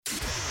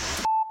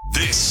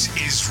This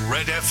is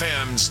Red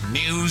FM's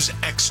News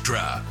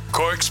Extra,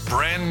 Cork's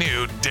brand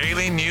new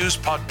daily news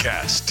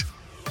podcast.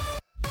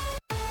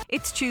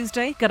 It's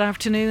Tuesday. Good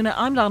afternoon.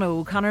 I'm Lana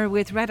O'Connor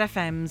with Red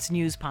FM's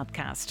News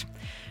Podcast.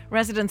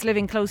 Residents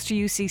living close to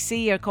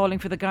UCC are calling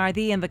for the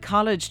Gardaí and the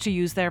college to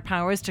use their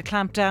powers to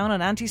clamp down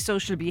on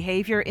antisocial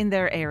behaviour in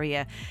their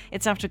area.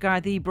 It's after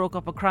Gardaí broke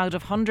up a crowd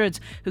of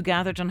hundreds who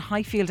gathered on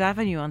Highfield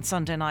Avenue on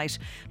Sunday night.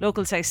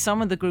 Locals say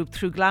some of the group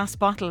threw glass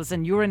bottles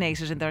and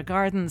urinated in their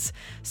gardens.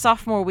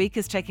 Sophomore week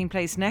is taking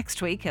place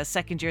next week as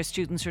second-year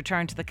students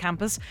return to the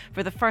campus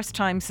for the first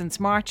time since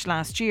March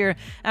last year,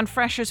 and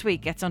Freshers'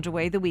 Week gets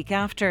underway the week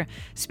after.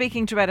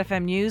 Speaking to Red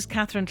FM News,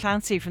 Catherine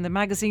Clancy from the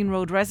Magazine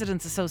Road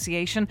Residents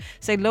Association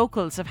say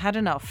locals have had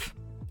enough.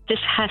 This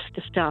has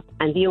to stop,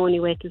 and the only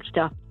way it'll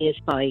stop is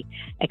by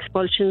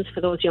expulsions for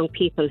those young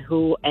people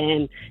who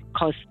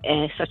cause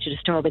such a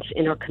disturbance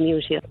in our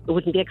community. It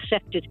wouldn't be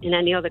accepted in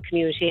any other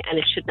community, and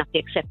it should not be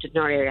accepted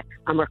in our area.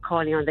 And we're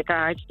calling on the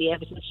guards, the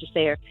evidence is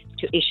there,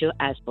 to issue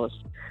ASBOs.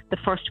 The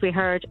first we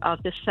heard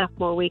of this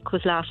sophomore week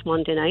was last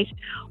Monday night.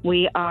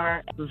 We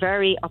are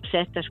very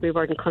upset that we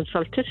weren't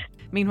consulted.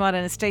 Meanwhile,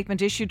 in a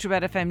statement issued to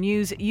Red FM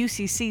News,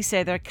 UCC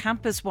say their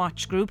Campus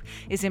Watch group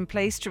is in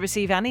place to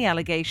receive any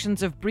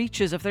allegations of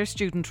breaches of their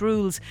student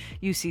rules.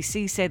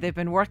 UCC say they've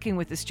been working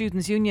with the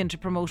Students' Union to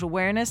promote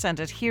awareness and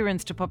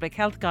adherence to public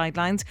health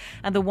guidelines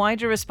and the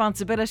wider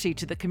responsibility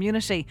to the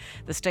community.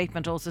 The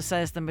statement also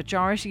says the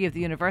majority of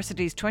the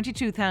university's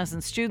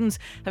 22,000 students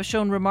have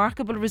shown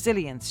remarkable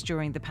resilience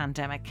during the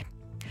pandemic.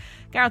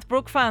 Garth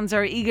Brooks fans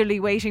are eagerly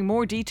waiting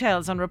more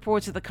details on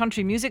reports of the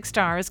country music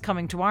star is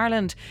coming to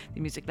Ireland.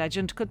 The music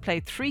legend could play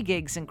 3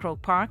 gigs in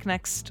Croke Park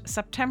next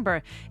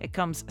September. It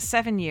comes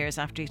 7 years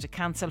after he had to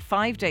cancel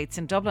 5 dates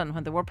in Dublin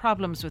when there were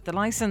problems with the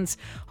licence.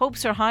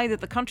 Hopes are high that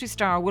the country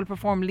star will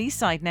perform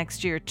Leeside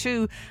next year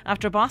too,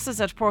 after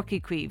bosses at Porky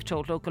Queeve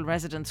told local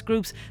residents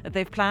groups that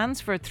they've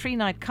plans for a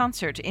 3-night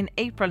concert in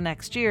April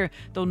next year,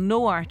 though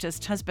no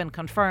artist has been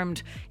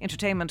confirmed.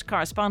 Entertainment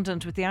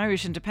correspondent with the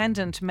Irish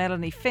Independent,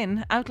 Melanie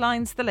Finn,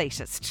 outlines the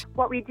latest.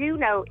 What we do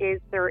know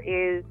is there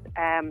is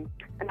an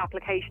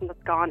application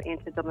that's gone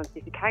into Dublin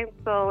City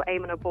Council.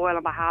 Eamon O'Boyle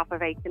on behalf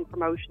of Aiken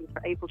Promotions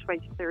for April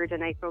 23rd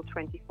and April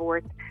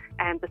 24th,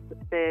 and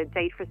the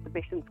date for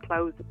submissions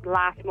closed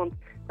last month.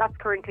 That's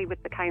currently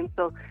with the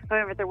council.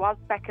 However, there was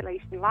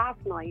speculation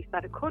last night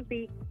that it could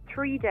be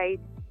 3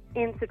 dates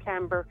in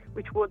September,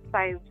 which would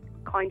sound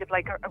kind of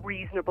like a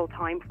reasonable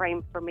time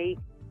frame for me.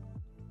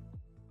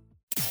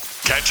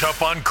 Catch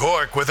up on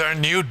Cork with our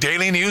new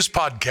daily news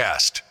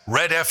podcast,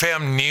 Red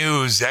FM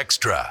News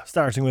Extra.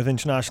 Starting with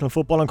international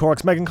football on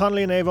Cork's, Megan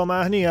Connolly and Ava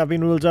O'Mahony have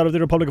been ruled out of the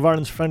Republic of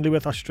Ireland's friendly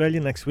with Australia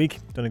next week.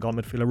 Donegal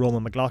midfielder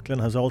Roman McLaughlin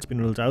has also been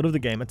ruled out of the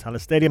game at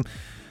Tallaght Stadium.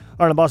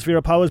 Ireland boss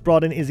Vera Pauw has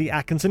brought in Izzy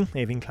Atkinson,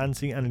 Aoibhinn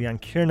Clancy and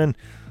Leanne Kiernan.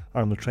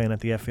 Ireland will train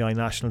at the FAI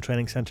National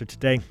Training Centre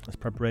today as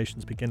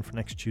preparations begin for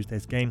next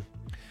Tuesday's game.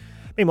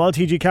 Meanwhile,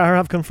 TG4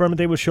 have confirmed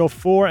they will show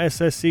 4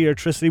 SSC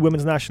Airtricity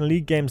Women's National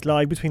League games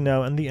live between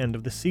now and the end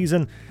of the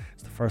season.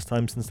 It's the first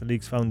time since the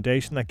league's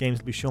foundation that games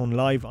will be shown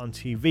live on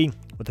TV,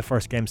 with the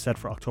first game set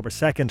for October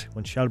 2nd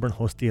when Shelbourne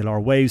host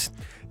DLR Waves.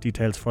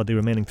 Details for the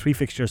remaining 3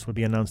 fixtures will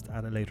be announced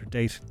at a later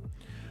date.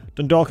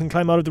 Dundalk can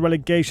climb out of the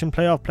relegation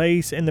playoff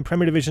place in the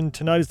Premier Division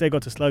tonight as they go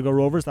to Sligo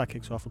Rovers. That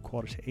kicks off at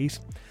 7:45.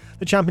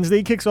 The Champions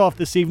League kicks off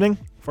this evening.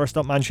 First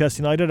up,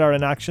 Manchester United are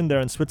in action there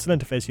in Switzerland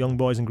to face Young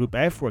Boys in Group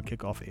F, where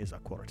kick-off is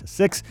at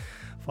 5:45.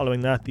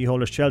 Following that, the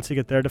holders Chelsea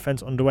get their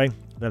defence underway.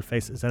 They'll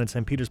face Zenit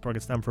St Petersburg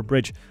at Stamford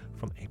Bridge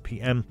from 8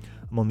 p.m.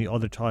 Among the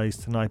other ties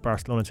tonight,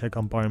 Barcelona take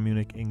on Bayern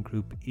Munich in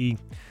Group E.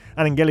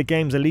 And in Gaelic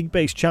games, a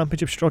league-based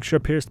championship structure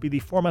appears to be the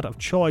format of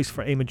choice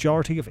for a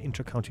majority of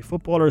inter-county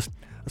footballers.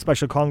 A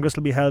special congress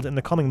will be held in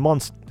the coming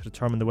months to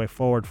determine the way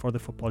forward for the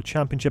football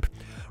championship.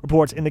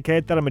 Reports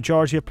indicate that a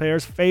majority of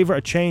players favour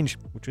a change,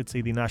 which would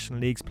see the national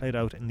leagues played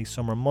out in the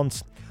summer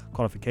months.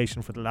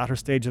 Qualification for the latter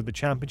stage of the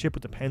championship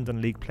would depend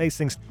on league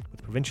placings,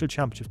 with provincial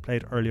championships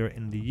played earlier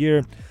in the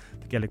year.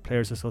 The Gaelic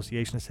Players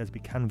Association is said to be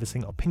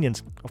canvassing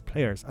opinions of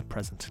players at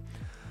present.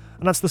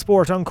 And that's the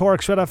sport on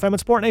Cork's Red FM at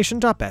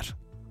sportnation.bet.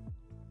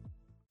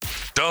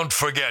 Don't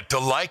forget to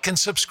like and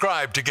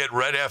subscribe to get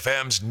Red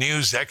FM's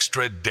News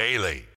Extra daily.